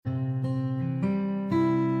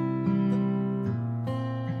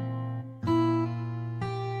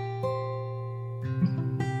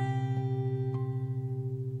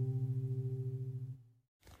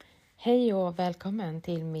Hej och välkommen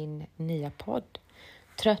till min nya podd.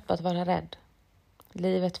 Trött på att vara rädd.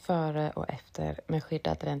 Livet före och efter med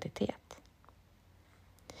skyddad identitet.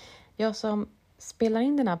 Jag som spelar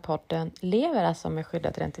in den här podden lever alltså med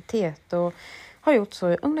skyddad identitet och har gjort så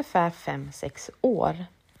i ungefär 5-6 år.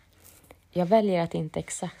 Jag väljer att inte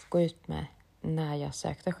exakt gå ut med när jag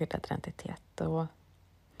sökte skyddad identitet och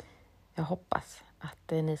jag hoppas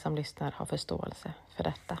att ni som lyssnar har förståelse för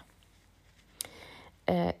detta.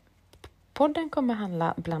 Podden kommer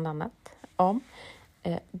handla bland annat om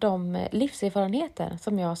de livserfarenheter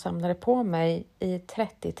som jag samlade på mig i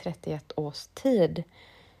 30-31 års tid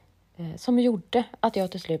som gjorde att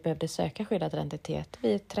jag till slut behövde söka skyddad identitet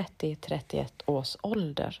vid 30-31 års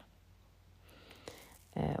ålder.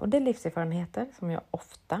 Och det är livserfarenheter som jag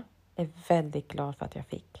ofta är väldigt glad för att jag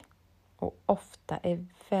fick och ofta är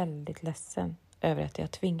väldigt ledsen över att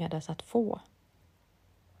jag tvingades att få.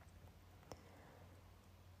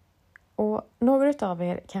 Och några av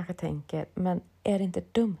er kanske tänker, men är det inte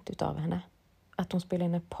dumt utav henne att hon spelar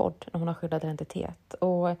in en podd när hon har skyddad identitet?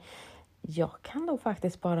 Och jag kan nog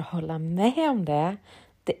faktiskt bara hålla med om det.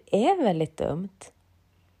 Det är väldigt dumt.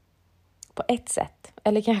 På ett sätt,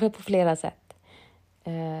 eller kanske på flera sätt.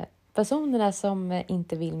 Personerna som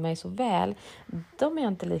inte vill mig så väl, de är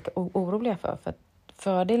jag inte lika oroliga för. För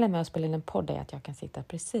fördelen med att spela in en podd är att jag kan sitta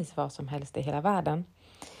precis var som helst i hela världen.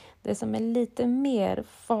 Det som är lite mer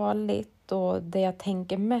farligt och det jag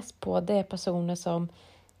tänker mest på, det är personer som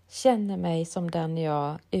känner mig som den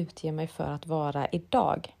jag utger mig för att vara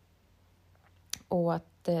idag. Och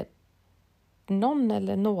att någon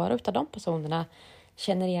eller några av de personerna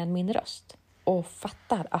känner igen min röst och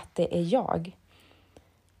fattar att det är jag.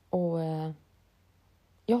 Och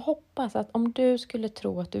jag hoppas att om du skulle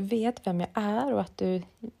tro att du vet vem jag är och att du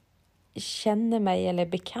känner mig eller är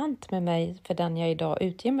bekant med mig för den jag idag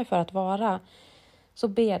utger mig för att vara, så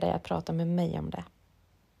ber dig att prata med mig om det.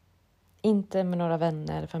 Inte med några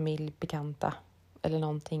vänner, familj, bekanta eller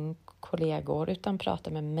någonting, kollegor, utan prata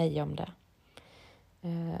med mig om det.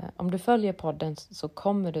 Om du följer podden så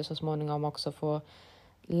kommer du så småningom också få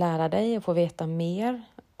lära dig och få veta mer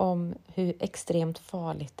om hur extremt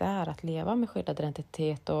farligt det är att leva med skyddad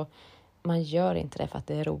identitet, och man gör inte det för att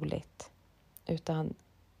det är roligt, utan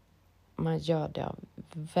man gör det av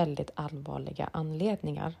väldigt allvarliga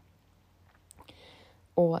anledningar.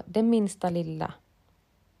 Och det minsta lilla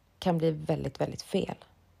kan bli väldigt, väldigt fel.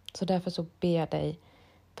 Så därför så ber jag dig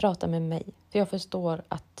prata med mig. För jag förstår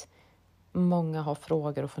att många har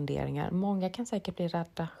frågor och funderingar. Många kan säkert bli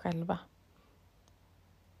rädda själva.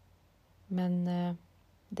 Men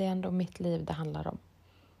det är ändå mitt liv det handlar om.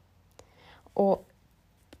 Och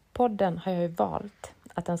podden har jag ju valt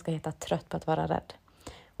att den ska heta Trött på att vara rädd.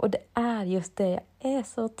 Och det är just det, jag är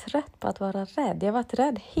så trött på att vara rädd. Jag har varit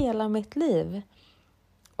rädd hela mitt liv.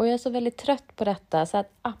 Och jag är så väldigt trött på detta, så att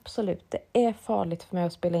absolut, det är farligt för mig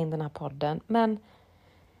att spela in den här podden. Men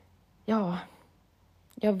ja,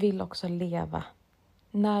 jag vill också leva.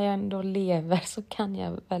 När jag ändå lever så kan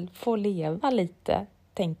jag väl få leva lite,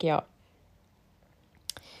 tänker jag.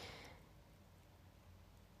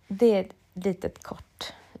 Det är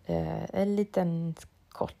en liten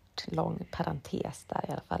lång parentes där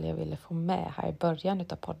i alla fall jag ville få med här i början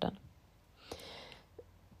av podden.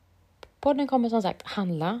 Podden kommer som sagt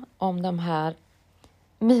handla om de här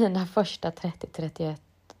mina första 30-31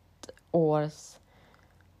 års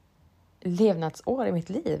levnadsår i mitt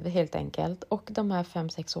liv helt enkelt, och de här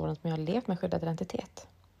 5-6 åren som jag har levt med skyddad identitet.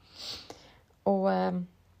 Och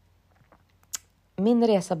min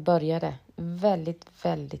resa började väldigt,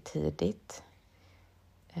 väldigt tidigt.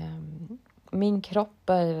 Min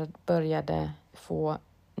kropp började få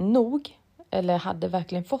nog, eller hade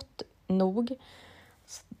verkligen fått nog.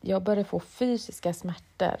 Jag började få fysiska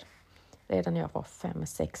smärtor redan när jag var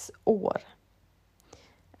 5-6 år.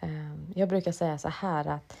 Jag brukar säga så här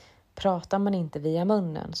att pratar man inte via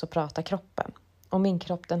munnen så pratar kroppen. Och min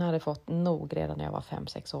kropp, den hade fått nog redan när jag var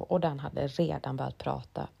 5-6 år, och den hade redan börjat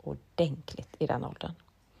prata ordentligt i den åldern.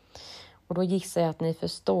 Och då gissar jag att ni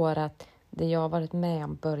förstår att det jag har varit med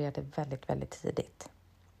om började väldigt, väldigt tidigt.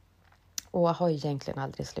 Och har egentligen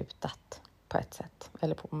aldrig slutat på ett sätt.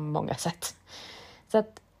 Eller på många sätt. Så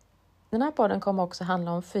att den här podden kommer också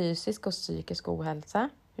handla om fysisk och psykisk ohälsa.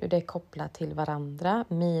 Hur det är kopplat till varandra.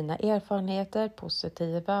 Mina erfarenheter,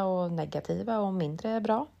 positiva och negativa och mindre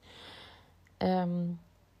bra.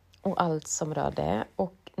 Och allt som rör det.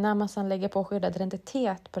 Och när man sedan lägger på skyddad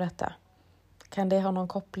identitet på detta. Kan det ha någon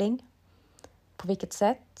koppling? På vilket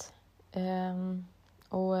sätt?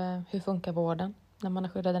 Och hur funkar vården när man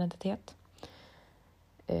har skyddad identitet?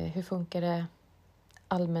 Hur funkar det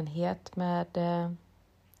allmänhet med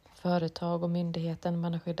företag och myndigheten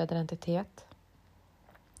man har skyddad identitet.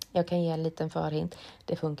 Jag kan ge en liten förhint.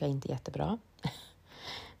 Det funkar inte jättebra.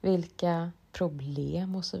 Vilka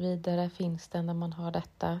problem och så vidare finns det när man har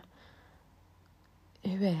detta?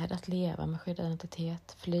 Hur är det att leva med skyddad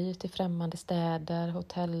identitet? Fly till främmande städer,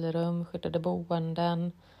 hotellrum, skyddade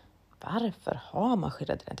boenden. Varför har man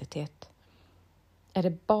skyddad identitet? Är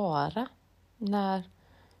det bara när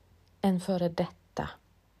en före detta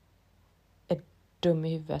är dum i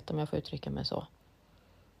huvudet, om jag får uttrycka mig så?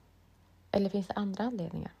 Eller finns det andra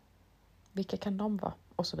anledningar? Vilka kan de vara?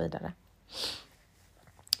 Och så vidare.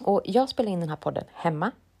 Och jag spelar in den här podden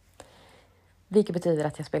hemma. Vilket betyder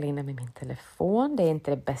att jag spelar in den med min telefon. Det är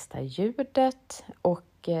inte det bästa ljudet.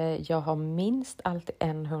 Och jag har minst alltid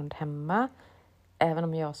en hund hemma. Även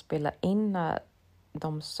om jag spelar in när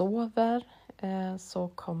de sover. Så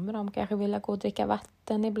kommer de kanske vilja gå och dricka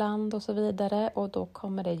vatten ibland och så vidare. Och då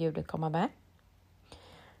kommer det ljudet komma med.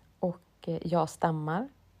 Och jag stammar.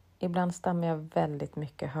 Ibland stammar jag väldigt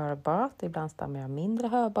mycket hörbart. Ibland stammar jag mindre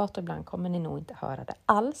hörbart. Och ibland kommer ni nog inte höra det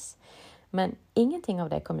alls. Men ingenting av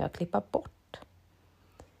det kommer jag klippa bort.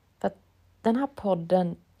 För att den här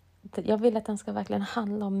podden, jag vill att den ska verkligen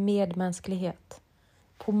handla om medmänsklighet.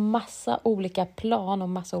 På massa olika plan och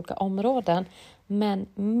massa olika områden. Men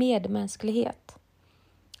medmänsklighet.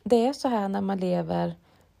 Det är så här när man lever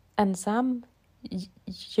ensam,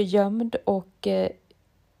 gömd och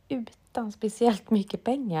utan speciellt mycket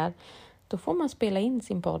pengar. Då får man spela in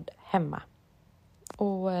sin podd hemma.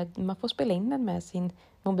 Och man får spela in den med sin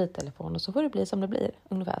mobiltelefon. Och så får det bli som det blir.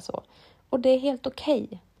 Ungefär så. Och det är helt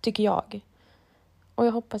okej, tycker jag. Och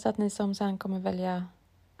jag hoppas att ni som sen kommer välja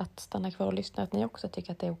att stanna kvar och lyssna, att ni också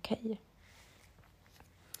tycker att det är okej.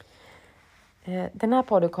 Den här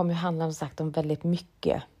podden kommer ju handla som sagt om väldigt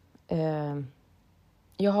mycket.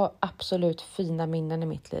 Jag har absolut fina minnen i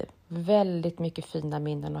mitt liv. Väldigt mycket fina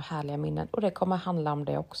minnen och härliga minnen. Och det kommer handla om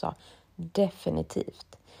det också.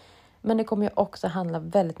 Definitivt. Men det kommer ju också handla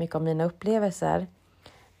väldigt mycket om mina upplevelser.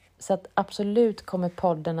 Så att absolut kommer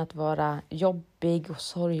podden att vara jobbig och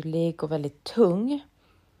sorglig och väldigt tung.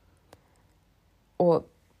 Och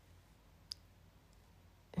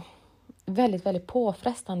väldigt, väldigt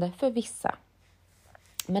påfrestande för vissa.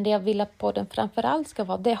 Men det jag vill att podden framförallt ska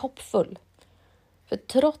vara, det är hoppfull. För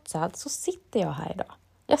trots allt så sitter jag här idag.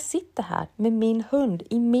 Jag sitter här med min hund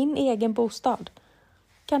i min egen bostad.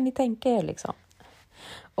 Kan ni tänka er liksom?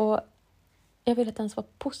 Och jag vill att den ska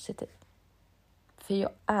vara positiv. För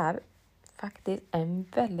jag är faktiskt en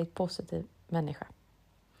väldigt positiv människa.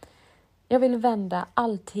 Jag vill vända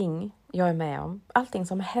allting jag är med om. Allting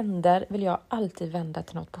som händer vill jag alltid vända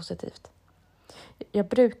till något positivt. Jag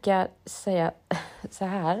brukar säga så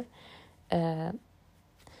här.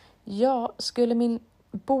 Skulle min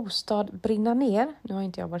bostad brinna ner. Nu har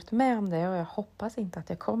inte jag varit med om det och jag hoppas inte att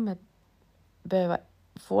jag kommer behöva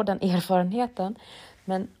få den erfarenheten.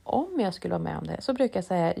 Men om jag skulle vara med om det så brukar jag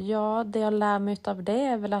säga, det jag lär mig av det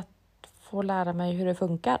är väl att få lära mig hur det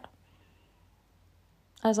funkar.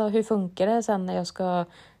 Alltså hur funkar det sen när jag ska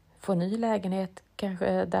få ny lägenhet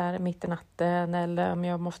kanske där mitt i natten, eller om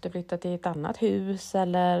jag måste flytta till ett annat hus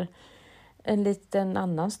eller en liten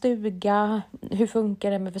annan stuga. Hur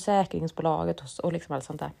funkar det med försäkringsbolaget och liksom allt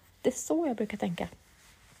sånt där. Det är så jag brukar tänka.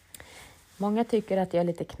 Många tycker att jag är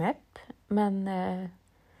lite knäpp, men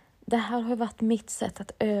det här har varit mitt sätt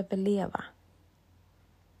att överleva.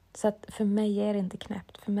 Så att för mig är det inte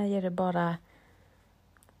knäppt. För mig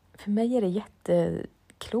är det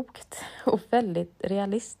jätteklokt och väldigt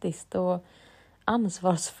realistiskt och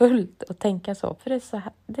ansvarsfullt att tänka så. För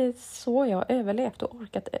det är så jag har överlevt och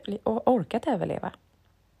orkat överleva.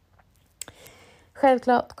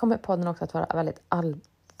 Självklart kommer podden också att vara väldigt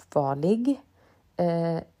allvarlig.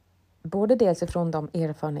 Både dels ifrån de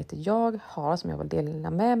erfarenheter jag har som jag vill dela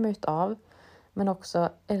med mig utav. Men också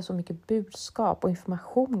är det så mycket budskap och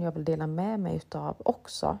information jag vill dela med mig utav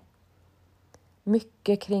också.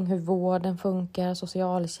 Mycket kring hur vården funkar,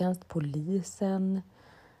 socialtjänst, polisen,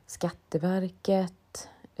 Skatteverket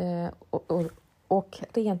och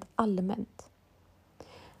rent allmänt.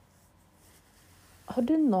 Har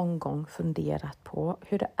du någon gång funderat på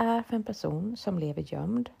hur det är för en person som lever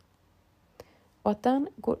gömd och att den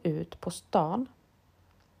går ut på stan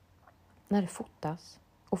när det fotas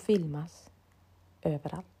och filmas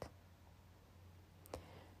överallt?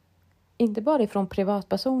 Inte bara ifrån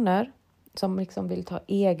privatpersoner som liksom vill ta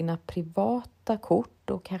egna privata kort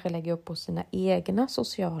och kanske lägga upp på sina egna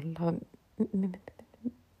sociala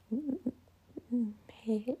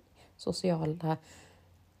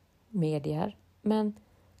medier. Men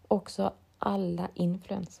också alla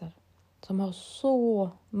influencers som har så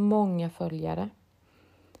många följare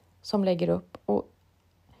som lägger upp. Och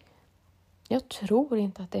Jag tror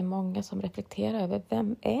inte att det är många som reflekterar över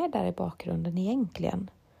vem är där i bakgrunden egentligen.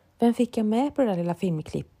 Vem fick jag med på det där lilla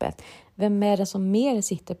filmklippet? Vem är det som mer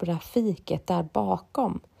sitter på det här fiket där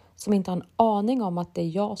bakom? Som inte har en aning om att det är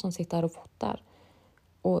jag som sitter här och fotar.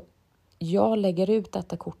 Och jag lägger ut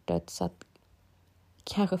detta kortet så att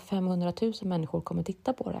kanske 500 000 människor kommer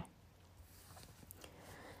titta på det.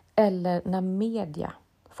 Eller när media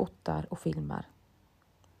fotar och filmar.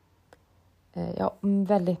 Jag har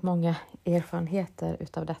väldigt många erfarenheter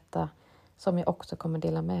utav detta som jag också kommer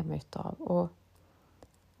dela med mig utav. Och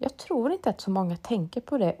jag tror inte att så många tänker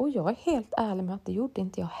på det, och jag är helt ärlig med att det gjorde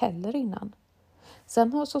inte jag heller innan.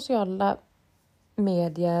 Sen har sociala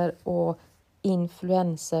medier och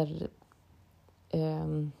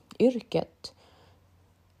influencer-yrket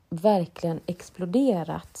verkligen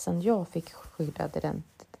exploderat sen jag fick skyddad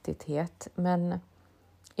identitet. Men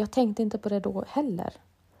jag tänkte inte på det då heller.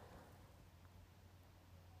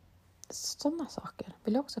 Sådana saker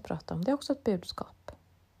vill jag också prata om. Det är också ett budskap.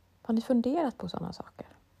 Har ni funderat på sådana saker?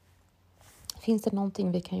 Finns det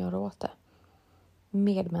någonting vi kan göra åt det?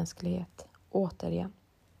 Medmänsklighet, återigen.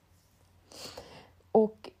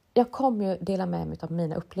 Och jag kommer ju dela med mig av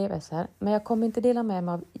mina upplevelser. Men jag kommer inte dela med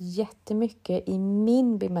mig av jättemycket i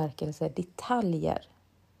min bemärkelse detaljer.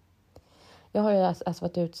 Jag har ju alltså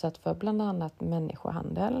varit utsatt för bland annat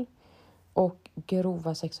människohandel. Och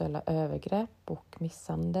grova sexuella övergrepp och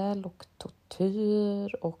misshandel och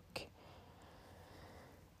tortyr och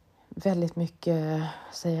väldigt mycket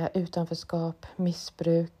utanförskap,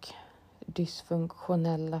 missbruk,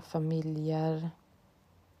 dysfunktionella familjer,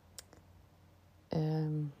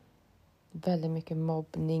 väldigt mycket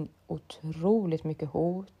mobbning, otroligt mycket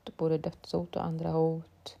hot, både dödshot och andra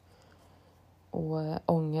hot och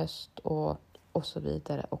ångest och så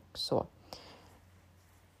vidare också.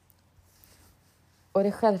 Och det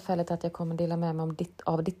är självfallet att jag kommer dela med mig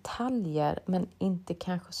av detaljer, men inte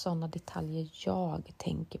kanske sådana detaljer jag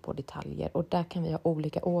tänker på detaljer. Och där kan vi ha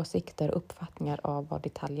olika åsikter och uppfattningar av vad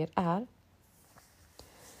detaljer är.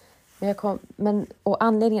 Och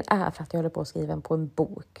anledningen är för att jag håller på att skriva på en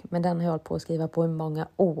bok. Men den har jag hållit på att skriva på i många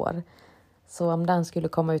år. Så om den skulle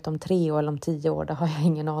komma ut om 3 år eller om 10 år, det har jag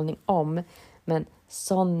ingen aning om. Men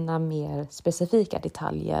sådana mer specifika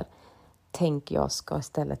detaljer tänker jag ska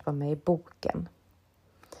istället vara med i boken.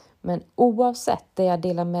 Men oavsett det jag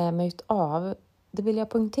delar med mig av, det vill jag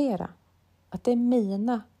poängtera att det är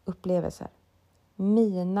mina upplevelser.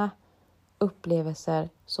 Mina upplevelser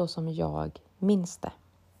så som jag minns det.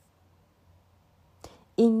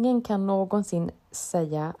 Ingen kan någonsin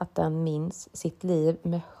säga att den minns sitt liv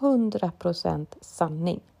med 100%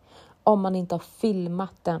 sanning. Om man inte har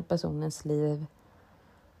filmat den personens liv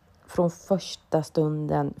från första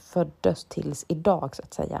stunden föddes tills idag så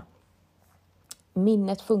att säga.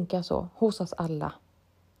 Minnet funkar så hos oss alla.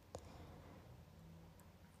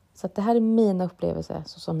 Så att det här är mina upplevelser.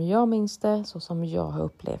 Så som jag minns det, så som jag har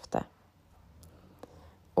upplevt det.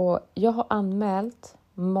 Och jag har anmält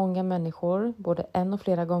många människor, både en och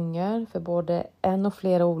flera gånger, för både en och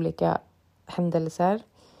flera olika händelser.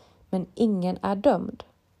 Men ingen är dömd.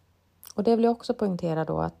 Och det vill jag också poängtera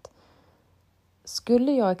då att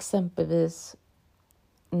skulle jag exempelvis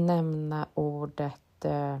nämna ordet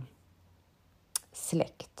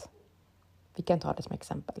släkt. Vi kan ta det som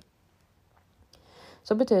exempel.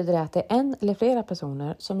 Så betyder det att det är en eller flera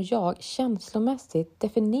personer som jag känslomässigt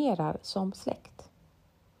definierar som släkt.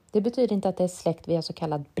 Det betyder inte att det är släkt via så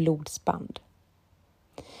kallad blodsband.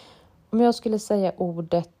 Om jag skulle säga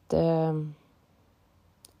ordet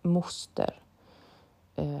moster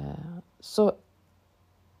så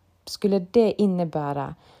skulle det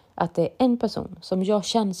innebära att det är en person som jag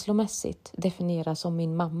känslomässigt definierar som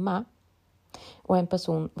min mamma och en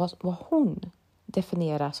person vad hon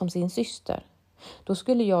definierar som sin syster. Då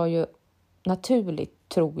skulle jag ju naturligt,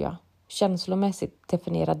 tror jag, känslomässigt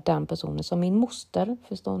definiera den personen som min moster.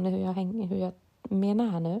 Förstår ni hur jag menar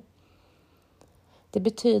här nu? Det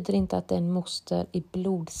betyder inte att det är en moster i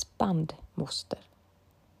blodsband moster.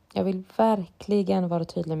 Jag vill verkligen vara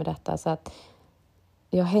tydlig med detta så att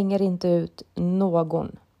jag hänger inte ut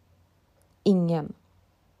någon. Ingen.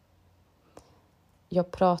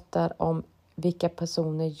 Jag pratar om vilka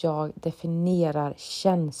personer jag definierar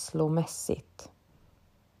känslomässigt.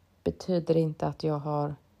 Betyder inte att jag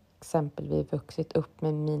har exempelvis vuxit upp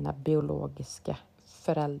med mina biologiska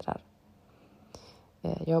föräldrar.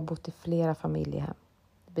 Jag har bott i flera familjehem.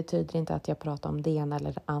 Det betyder inte att jag pratar om det ena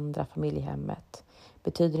eller det andra familjehemmet.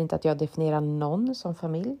 Betyder inte att jag definierar någon som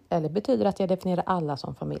familj. Eller betyder att jag definierar alla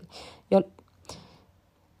som familj.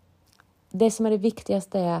 Det som är det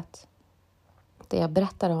viktigaste är att det jag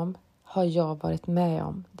berättar om har jag varit med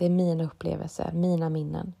om. Det är mina upplevelser, mina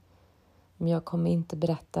minnen. Men jag kommer inte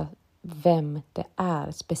berätta vem det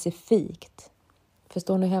är specifikt.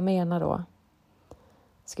 Förstår ni hur jag menar då?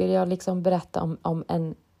 Skulle jag liksom berätta om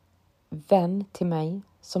en vän till mig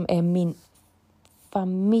som är min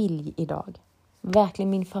familj idag. Verkligen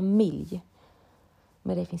min familj.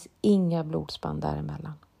 Men det finns inga blodsband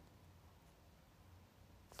däremellan.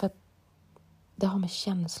 För att det har med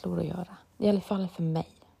känslor att göra. I alla fall för mig.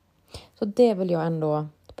 Så det vill jag ändå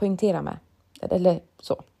poängtera med. Eller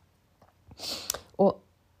så. Och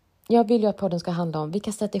jag vill ju att podden ska handla om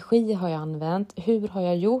vilka strategier har jag använt. Hur har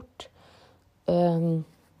jag gjort?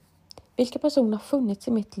 Vilka personer har funnits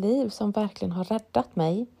i mitt liv som verkligen har räddat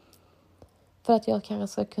mig. För att jag kanske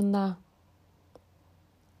ska kunna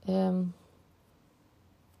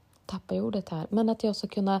tappa ordet här. Men att jag ska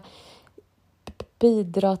kunna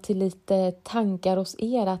bidra till lite tankar hos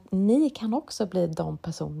er. Att ni kan också bli de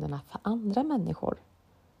personerna för andra människor.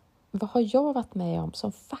 Vad har jag varit med om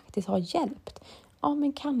som faktiskt har hjälpt? Ja,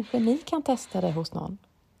 men kanske ni kan testa det hos någon.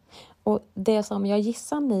 Och det som jag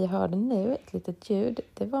gissar ni hörde nu, ett litet ljud,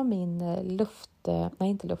 det var min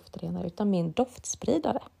inte luftrenare utan min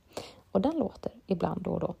doftspridare. Och den låter ibland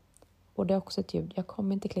då och då. Och det är också ett ljud, jag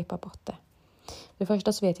kommer inte klippa bort det. För det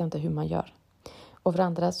första så vet jag inte hur man gör. Och för det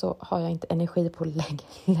andra så har jag inte energi på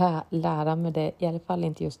att lära mig det, i alla fall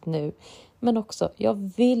inte just nu. Men också, jag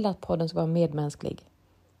vill att podden ska vara medmänsklig.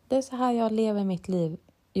 Det är så här jag lever mitt liv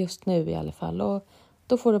just nu i alla fall. Och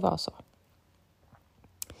då får det vara så.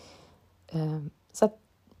 Så att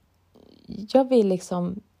jag vill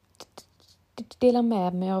liksom dela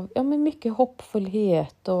med mig av med mycket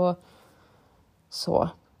hoppfullhet och så.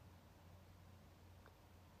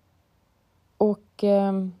 Och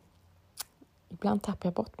ibland tappar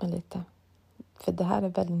jag bort mig lite. För det här är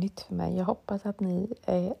väldigt nytt för mig. Jag hoppas att ni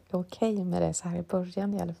är okej med det så här i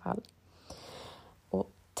början i alla fall.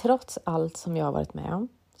 Och trots allt som jag har varit med om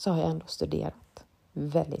så har jag ändå studerat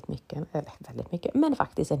väldigt mycket, men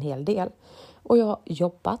faktiskt en hel del. Och jag har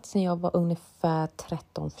jobbat sedan jag var ungefär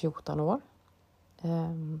 13-14 år.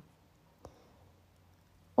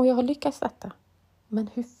 Och jag har lyckats detta. Men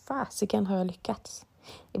hur fasiken har jag lyckats?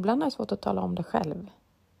 Ibland är det svårt att tala om det själv.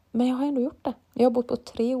 Men jag har ändå gjort det. Jag har bott på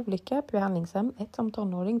 3 olika behandlingshem. 1 som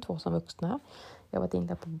tonåring, 2 som vuxna. Jag har varit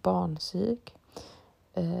inlagd på barnpsyk.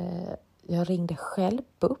 Jag ringde själv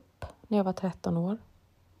upp när jag var 13 år.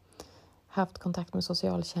 Haft kontakt med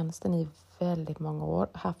socialtjänsten i väldigt många år.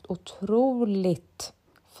 Haft otroligt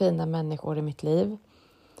fina människor i mitt liv.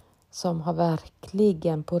 Som har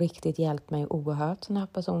verkligen på riktigt hjälpt mig oerhört. Sådana här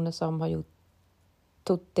personer som har gjort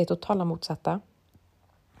det totala motsatta.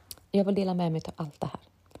 Jag vill dela med mig av allt det här.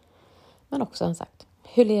 Men också som sagt,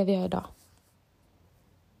 hur lever jag idag?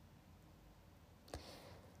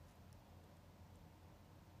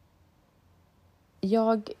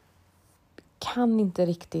 Jag kan inte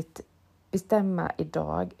riktigt bestämma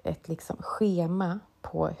idag ett liksom schema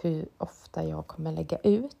på hur ofta jag kommer lägga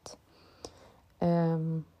ut.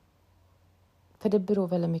 För det beror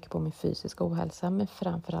väldigt mycket på min fysiska ohälsa, men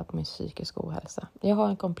framförallt min psykiska ohälsa. Jag har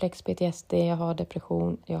en komplex PTSD, jag har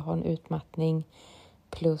depression, jag har en utmattning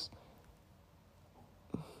plus,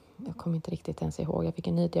 jag kommer inte riktigt ens ihåg, jag fick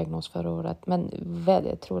en ny diagnos förra året, men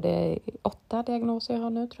jag tror det är 8 diagnoser jag har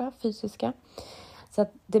nu, tror jag, fysiska. Så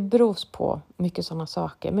att det beror på mycket sådana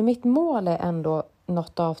saker. Men mitt mål är ändå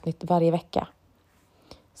något avsnitt varje vecka.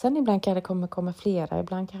 Sen ibland kan det komma flera.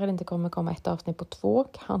 Ibland kanske det inte kommer komma ett avsnitt på 2.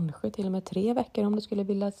 Kanske till och med 3 veckor om det skulle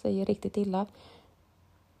vilja säga riktigt illa.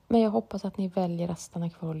 Men jag hoppas att ni väljer att stanna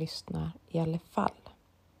kvar och lyssna i alla fall.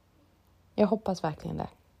 Jag hoppas verkligen det.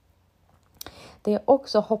 Det jag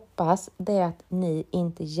också hoppas det är att ni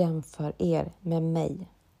inte jämför er med mig.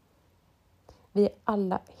 Vi är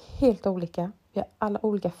alla helt olika. Vi har alla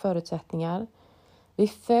olika förutsättningar. Vi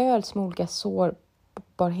föds med olika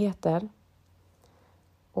sårbarheter.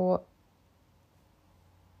 Och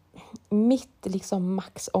mitt liksom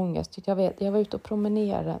maxångest. Jag var ute och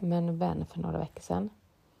promenerade med en vän för några veckor sedan.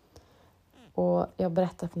 Och jag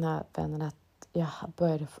berättade för den här vännen att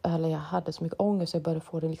jag hade så mycket ångest så jag började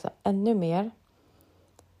få det liksom ännu mer.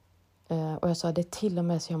 Och jag sa det är till och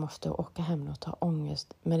med så jag måste åka hem och ta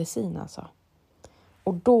ångestmedicin alltså.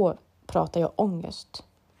 Och då pratar jag ångest.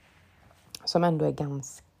 Som ändå är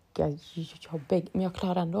ganska jobbig. Men jag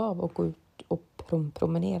klarar ändå av att gå ut och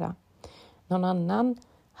promenera. Någon annan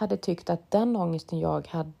hade tyckt att den ångesten jag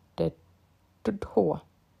hade då.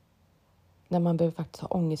 När man behöver faktiskt ha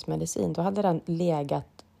ångestmedicin. Då hade den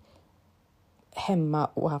legat hemma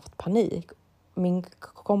och haft panik. Min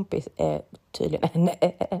kompis är tydligen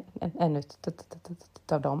en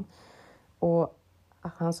av dem. Och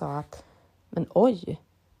han sa att men oj.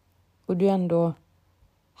 Och du är ändå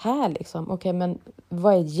här liksom. Okej, men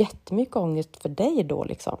vad är jättemycket ångest för dig då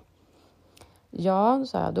liksom? Ja,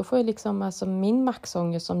 så här, då får jag liksom, alltså min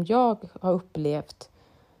maxångest som jag har upplevt,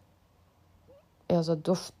 alltså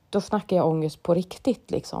då snackar jag ångest på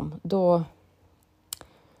riktigt liksom. Då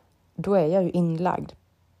är jag ju inlagd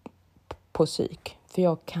på psyk. För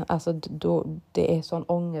jag kan, alltså då, det är sån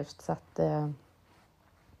ångest så att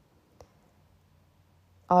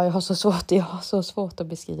ja, jag har så svårt att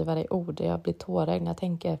beskriva det i ord. Jag blir tårögd när jag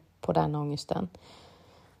tänker på den ångesten.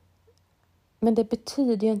 Men det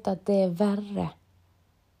betyder ju inte att det är värre.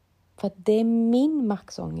 För att det är min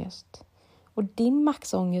maxångest. Och din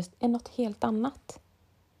maxångest är något helt annat.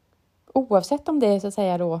 Oavsett om det är så att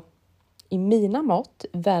säga då i mina mått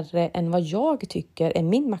värre än vad jag tycker är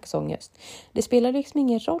min maxångest. Det spelar liksom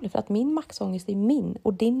ingen roll för att min maxångest är min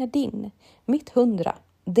och din är din. Mitt 100,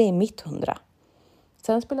 det är mitt 100.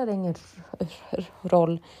 Sen spelar det ingen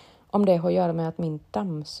roll om det har att göra med att min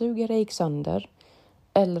dammsugare gick sönder.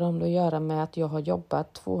 Eller om det har att göra med att jag har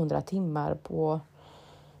jobbat 200 timmar på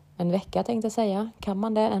en vecka tänkte jag säga. Kan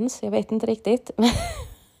man det ens? Jag vet inte riktigt.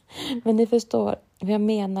 Men ni förstår vad jag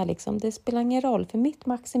menar liksom. Det spelar ingen roll för mitt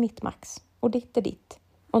max är mitt max. Och ditt är ditt.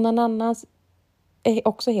 Och någon annans är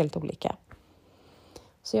också helt olika.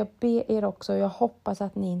 Så jag ber er också, jag hoppas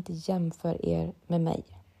att ni inte jämför er med mig.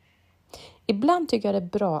 Ibland tycker jag det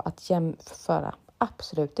är bra att jämföra.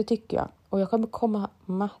 Absolut, det tycker jag. Och jag kommer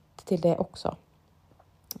komma till det också.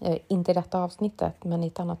 Inte i detta avsnittet, men i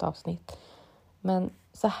ett annat avsnitt. Men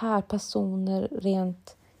så här personer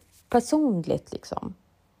rent personligt liksom.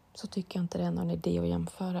 Så tycker jag inte det är någon idé att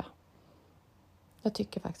jämföra. Jag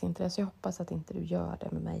tycker faktiskt inte det. Så jag hoppas att inte du gör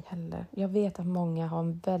det med mig heller. Jag vet att många har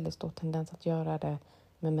en väldigt stor tendens att göra det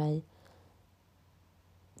med mig.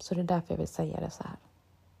 Så det är därför jag vill säga det så här.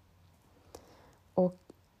 Och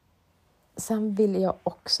sen vill jag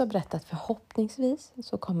också berätta att förhoppningsvis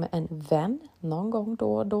så kommer en vän någon gång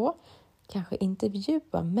då och då kanske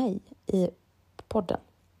intervjua mig i podden.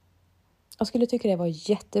 Jag skulle tycka det var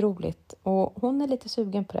jätteroligt och hon är lite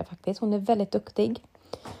sugen på det faktiskt. Hon är väldigt duktig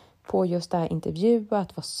på just det här intervjua,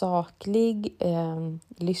 att vara saklig,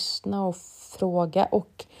 lyssna och fråga.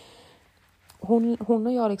 Och hon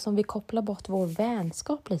och jag liksom, vi kopplar bort vår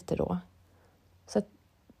vänskap lite då. Så att,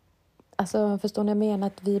 alltså förstår ni jag menar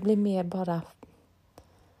att vi blir mer bara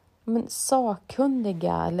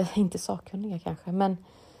sakkunniga, eller inte sakkunniga kanske, men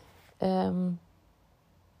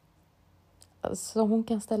så hon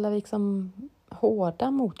kan ställa liksom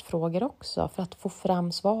hårda motfrågor också för att få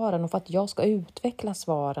fram svaren och för att jag ska utveckla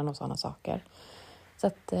svaren och sådana saker. Så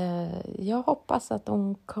att jag hoppas att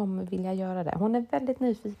hon kommer vilja göra det. Hon är väldigt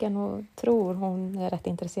nyfiken och tror hon är rätt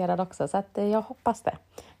intresserad också. Så att jag hoppas det.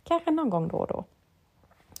 Kanske någon gång då och då.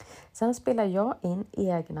 Sen spelar jag in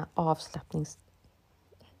egna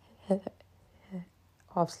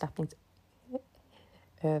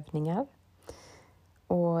avslappningsövningar.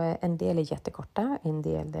 Och en del är jättekorta, en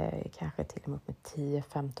del är kanske till och med upp med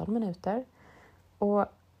 10-15 minuter. Och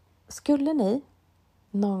skulle ni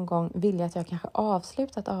någon gång vilja att jag kanske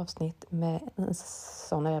avslutar ett avsnitt med en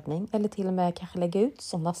sån övning, eller till och med kanske lägga ut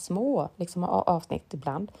sådana små liksom, avsnitt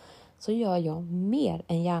ibland, så gör jag mer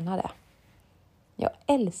än gärna det. Jag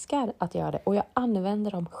älskar att göra det och jag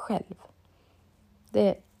använder dem själv.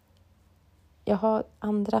 Jag har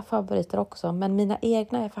andra favoriter också, men mina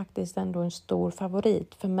egna är faktiskt ändå en stor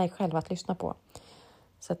favorit för mig själv att lyssna på.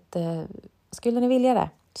 Så att, skulle ni vilja det,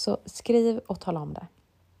 så skriv och tala om det.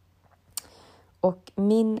 Och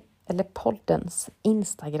poddens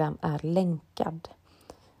Instagram är länkad.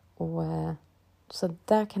 Och, så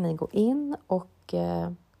där kan ni gå in och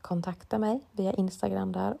kontakta mig via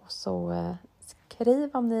Instagram där. Och så skriv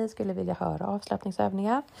om ni skulle vilja höra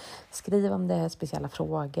avslappningsövningar. Skriv om det är speciella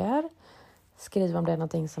frågor. Skriv om det är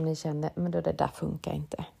någonting som ni känner, men det där funkar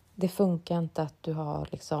inte. Det funkar inte att du har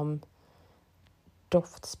liksom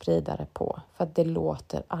doftspridare på. För att det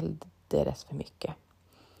låter alldeles för mycket.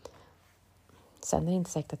 Sen är det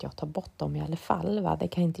inte säkert att jag tar bort dem i alla fall. Va? Det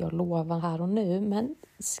kan inte jag lova här och nu. Men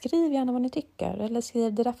skriv gärna vad ni tycker. Eller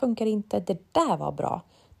skriv, det där funkar inte. Det där var bra.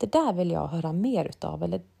 Det där vill jag höra mer utav.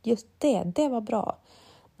 Eller just det var bra.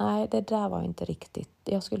 Nej, det där var inte riktigt.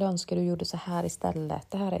 Jag skulle önska du gjorde så här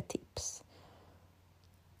istället. Det här är ett tips.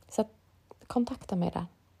 Så kontakta mig där.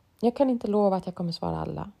 Jag kan inte lova att jag kommer svara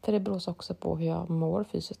alla. För det beror också på hur jag mår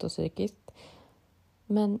fysiskt och psykiskt.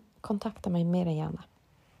 Men kontakta mig mer än gärna.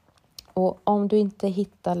 Och om du inte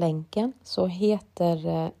hittar länken så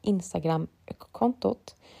heter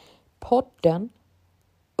Instagram-kontot podden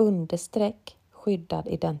 _skyddad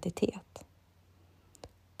identitet.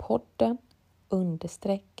 Podden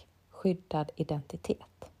 _skyddad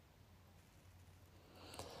identitet.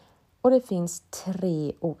 Och det finns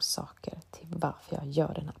 3 orsaker till varför jag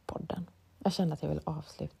gör den här podden. Jag känner att jag vill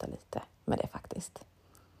avsluta lite med det faktiskt.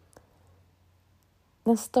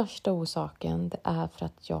 Den största orsaken det är för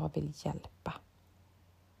att jag vill hjälpa.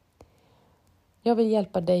 Jag vill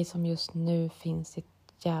hjälpa dig som just nu finns i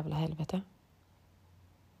ett jävla helvete.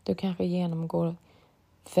 Du kanske genomgår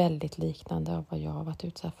väldigt liknande av vad jag har varit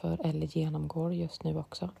utsatt för eller genomgår just nu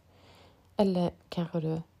också. Eller kanske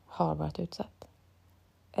du har varit utsatt.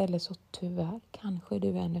 Eller så tyvärr kanske du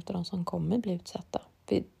är en av de som kommer bli utsatta.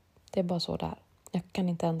 För det är bara så där. Jag kan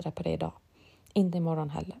inte ändra på det idag. Inte imorgon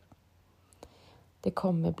heller. Det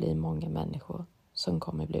kommer bli många människor som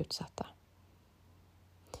kommer bli utsatta.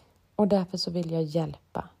 Och därför så vill jag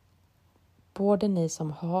hjälpa både ni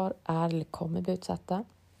som är eller kommer bli utsatta.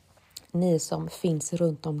 Ni som finns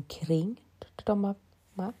runt omkring dem.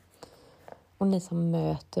 Och ni som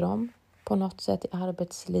möter dem på något sätt i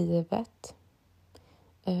arbetslivet.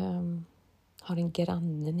 Har en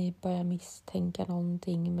granne ni börjar misstänka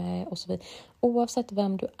någonting med och så vidare. Oavsett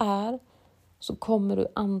vem du är så kommer du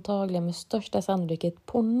antagligen med största sannolikhet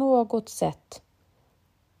på något sätt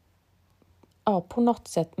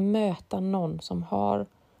möta någon som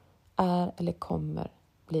är eller kommer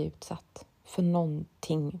bli utsatt för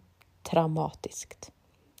någonting traumatiskt.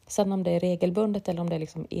 Sen om det är regelbundet eller om det är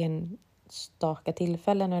liksom enstaka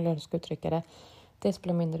tillfällen eller hur du ska uttrycka det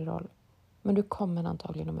spelar mindre roll. Men du kommer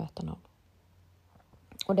antagligen att möta någon.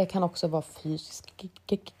 Och det kan också vara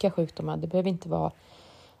fysiska sjukdomar. Det behöver inte vara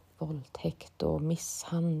våldtäkt och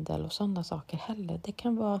misshandel och sådana saker heller. Det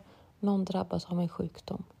kan vara någon drabbas av en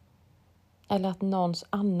sjukdom. Eller att någons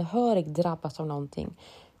anhörig drabbas av någonting.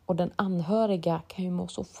 Och den anhöriga kan ju må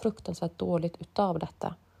så fruktansvärt dåligt utav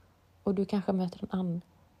detta. Och du kanske möter en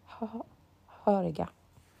anhöriga.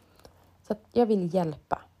 Så att jag vill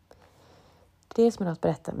hjälpa. Dels med att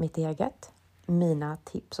berätta mitt eget. Mina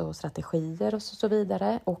tips och strategier och så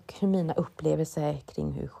vidare. Och hur mina upplevelser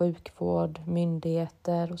kring hur sjukvård,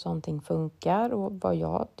 myndigheter och sånt funkar. Och vad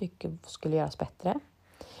jag tycker skulle göras bättre.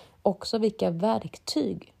 Också vilka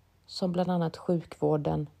verktyg som bland annat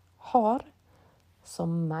sjukvården har.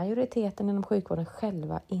 Som majoriteten inom sjukvården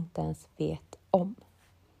själva inte ens vet om.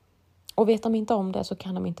 Och vet de inte om det så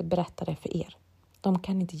kan de inte berätta det för er. De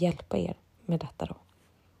kan inte hjälpa er med detta då.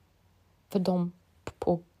 För de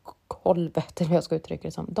på golvet, eller jag ska uttrycka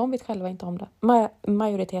det som, de vet själva inte om det.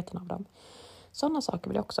 Majoriteten av dem. Sådana saker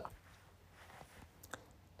vill jag också.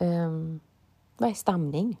 Vad är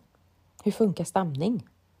stamning? Hur funkar stamning?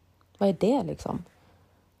 Vad är det liksom?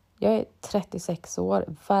 Jag är 36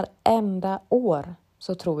 år. Varenda år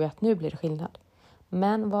så tror jag att nu blir det skillnad.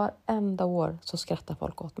 Men varenda år så skrattar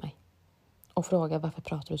folk åt mig. Och frågar varför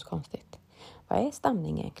pratar du så konstigt? Vad är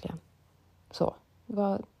stamning egentligen? Så,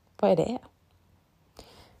 vad är det?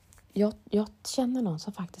 Jag känner någon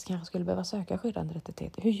som faktiskt kanske skulle behöva söka skyddad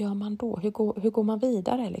identitet. Hur gör man då? Hur går man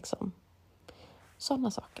vidare liksom?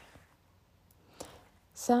 Sådana saker.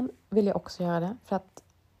 Sen vill jag också göra det för att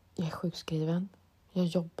jag är sjukskriven. Jag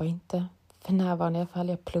jobbar inte för närvarande i alla fall.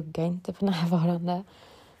 Jag pluggar inte för närvarande.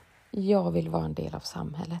 Jag vill vara en del av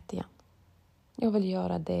samhället igen. Jag vill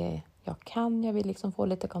göra det jag kan. Jag vill liksom få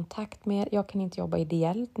lite kontakt med er. Jag kan inte jobba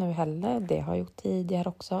ideellt nu heller. Det har jag gjort tidigare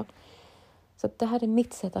också. Så det här är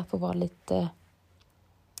mitt sätt att få vara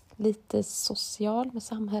lite social med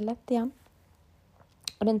samhället igen.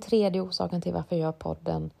 Och den tredje orsaken till varför jag gör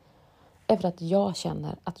podden är för att jag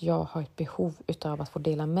känner att jag har ett behov utav att få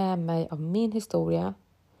dela med mig av min historia.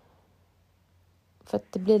 För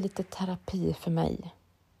att det blir lite terapi för mig.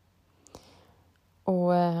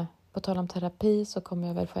 Och på tal om terapi så kommer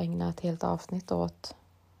jag väl få ägna ett helt avsnitt åt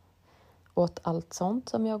allt sånt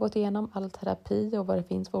som jag har gått igenom. All terapi och vad det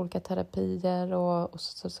finns för olika terapier och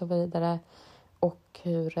så vidare. Och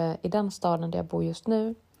hur i den staden där jag bor just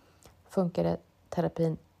nu funkar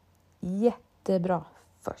terapin jättebra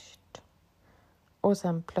först. Och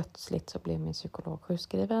sen plötsligt så blev min psykolog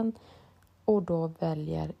sjukskriven. Och då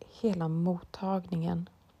väljer hela mottagningen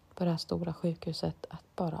på det här stora sjukhuset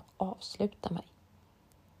att bara avsluta mig.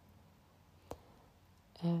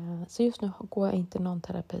 Så just nu går jag inte någon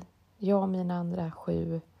terapi. Jag och mina andra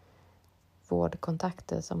 7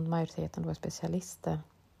 vårdkontakter som majoriteten då är specialister.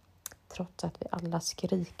 Trots att vi alla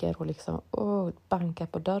skriker och liksom bankar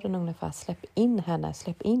på dörren ungefär. Släpp in henne,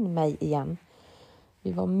 släpp in mig igen.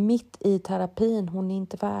 Vi var mitt i terapin, hon är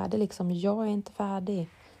inte färdig liksom. Jag är inte färdig.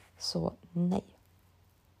 Så nej.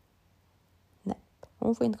 Nej,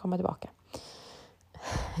 hon får inte komma tillbaka.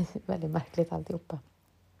 Väldigt märkligt alltihopa.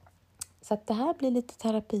 Så att det här blir lite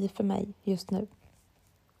terapi för mig just nu.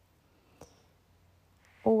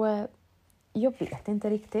 Och jag vet inte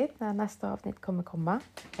riktigt när nästa avsnitt kommer komma.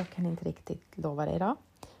 Jag kan inte riktigt lova det idag.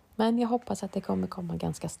 Men jag hoppas att det kommer komma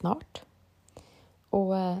ganska snart.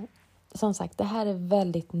 Och som sagt, det här är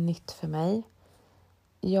väldigt nytt för mig.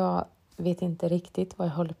 Jag vet inte riktigt vad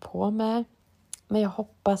jag håller på med. Men jag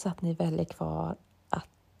hoppas att ni väljer kvar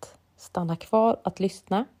att stanna kvar, att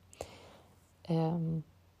lyssna.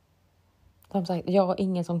 Som sagt, jag har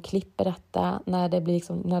ingen som klipper detta.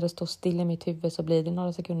 När det står still i mitt huvud så blir det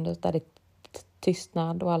några sekunder där det är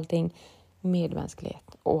tystnad och allting.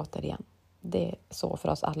 Medmänsklighet, återigen. Det är så för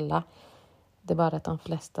oss alla. Det är bara att de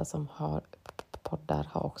flesta som har poddar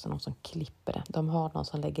har också någon som klipper det. De har någon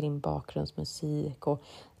som lägger in bakgrundsmusik och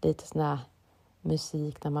lite sån här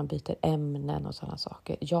musik när man byter ämnen och sådana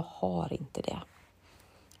saker. Jag har inte det.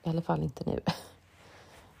 I alla fall inte nu.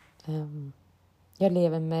 Jag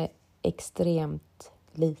lever med extremt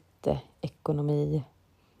lite ekonomi.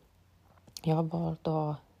 Jag har valt att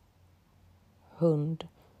ha hund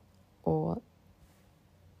och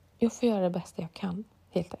jag får göra det bästa jag kan,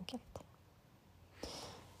 helt enkelt.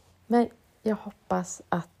 Men jag hoppas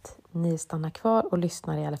att ni stannar kvar och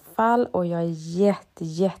lyssnar i alla fall. Och jag är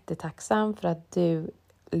jättetacksam för att du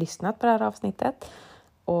lyssnat på det här avsnittet.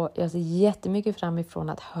 Och jag ser jättemycket fram ifrån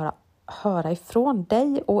att höra ifrån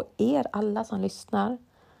dig och er alla som lyssnar.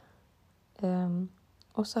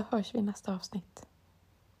 Och så hörs vi i nästa avsnitt.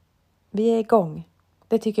 Vi är igång.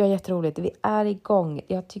 Det tycker jag är jätteroligt. Vi är igång.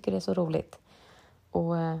 Jag tycker det är så roligt.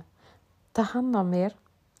 Och ta hand om er.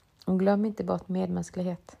 Och glöm inte bort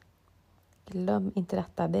medmänsklighet. Glöm inte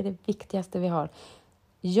detta. Det är det viktigaste vi har.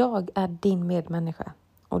 Jag är din medmänniska.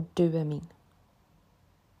 Och du är min.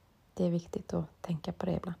 Det är viktigt att tänka på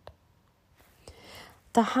det ibland.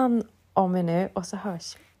 Ta hand om er nu och så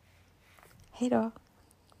hörs vi. Hej då.